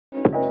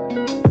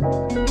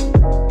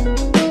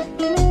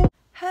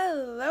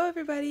Hello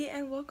everybody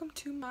and welcome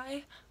to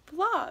my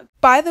vlog.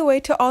 By the way,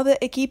 to all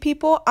the icky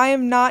people, I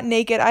am not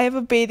naked. I have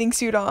a bathing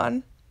suit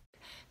on.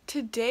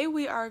 Today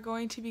we are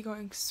going to be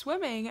going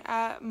swimming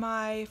at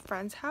my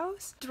friend's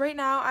house. Right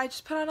now I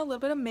just put on a little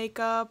bit of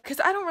makeup because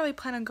I don't really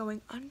plan on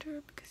going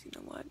under because you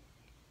know what?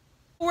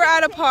 We're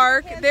at a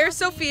park. There's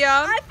Sophia,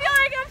 I feel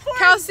like I'm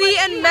Kelsey,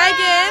 and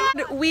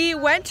Megan. We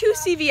went to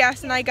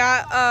CVS and I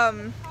got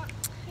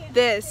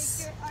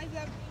this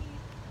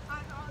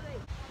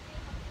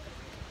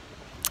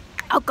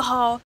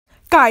alcohol.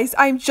 Guys,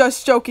 I'm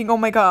just joking. Oh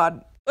my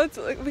god. Let's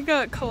we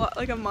got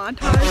like a montage.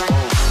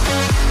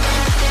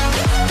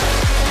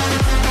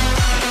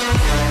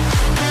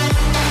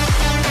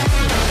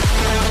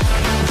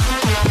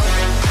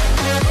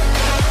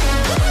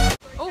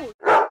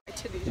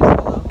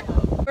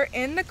 We're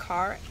in the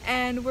car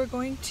and we're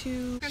going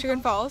to Sugar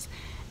Falls,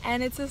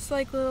 and it's this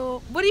like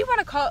little, what do you want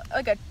to call it,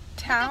 like a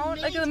town,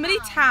 like a mini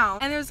town,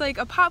 and there's like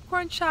a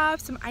popcorn shop,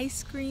 some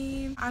ice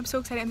cream. I'm so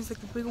excited, and there's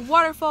like a big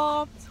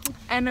waterfall,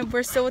 and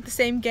we're still with the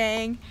same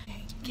gang.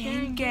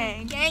 Gang.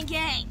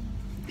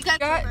 We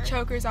got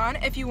chokers on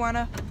if you want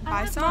to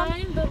buy some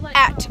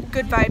at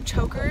Good Vibe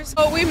Chokers.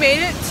 So we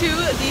made it to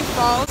the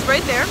falls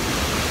right there.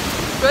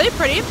 Really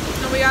pretty.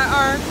 And we got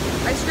our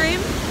ice cream.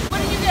 What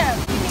did you get?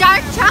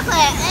 dark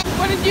chocolate.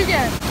 What did you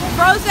get?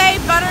 Rosé,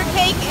 butter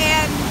cake,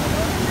 and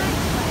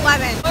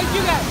lemon. What did you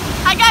get?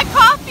 I got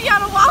coffee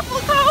on a waffle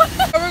cone.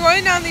 So we're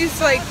going down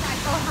these like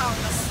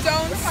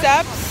stone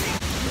steps.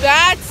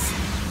 That's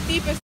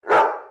deep as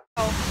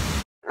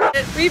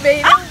we made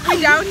it. We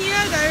down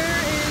here. There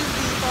is the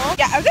fall.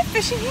 Yeah, are they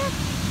fishing here?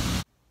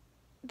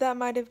 That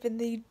might have been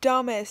the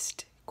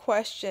dumbest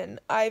question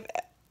I've.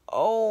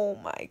 Oh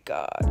my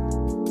god.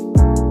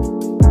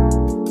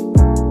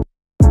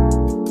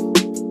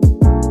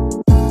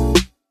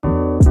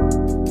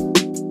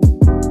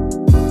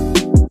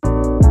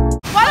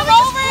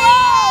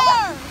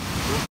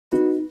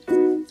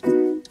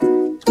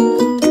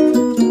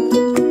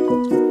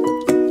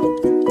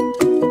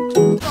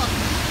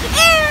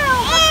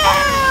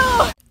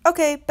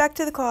 Okay, back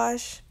to the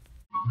collage.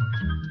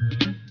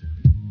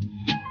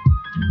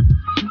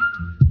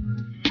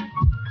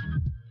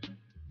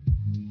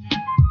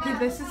 Okay,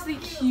 this is the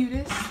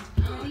cutest.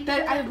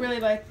 I really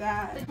like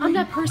that. I'm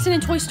that person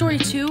in Toy Story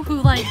 2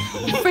 who like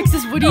freaks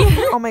his Woody.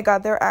 Oh my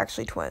god, they're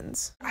actually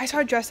twins. I saw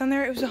a dress on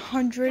there. It was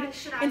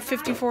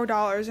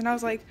 $154, and I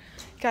was like,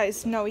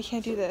 guys, no, we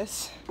can't do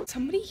this.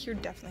 Somebody here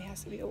definitely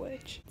has to be a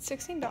witch. It's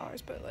 $16,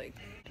 but like,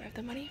 do I have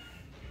the money?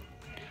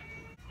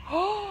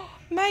 Oh,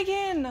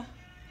 Megan!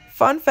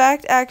 Fun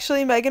fact,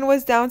 actually, Megan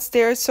was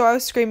downstairs, so I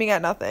was screaming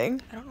at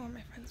nothing. I don't know where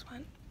my friends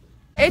went.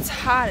 It's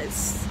hot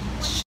as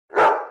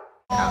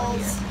out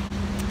here.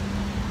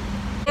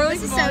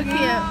 This is so cute.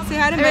 Say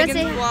hi to Megan's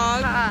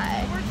vlog.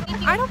 Hi.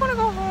 I don't want to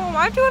go home.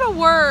 I'm doing a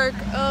work.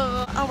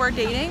 Oh, we're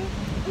dating?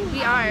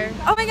 We are.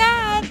 Oh my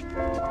god!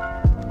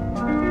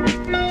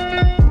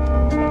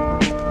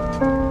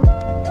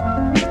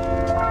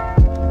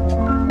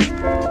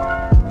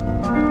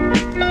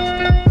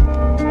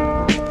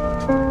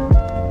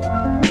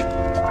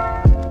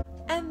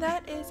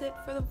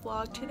 For the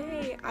vlog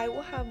today. I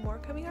will have more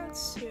coming out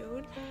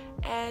soon,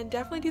 and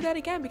definitely do that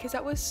again because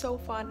that was so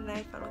fun and I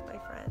had fun with my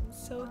friends.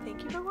 So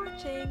thank you for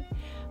watching.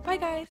 Bye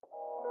guys.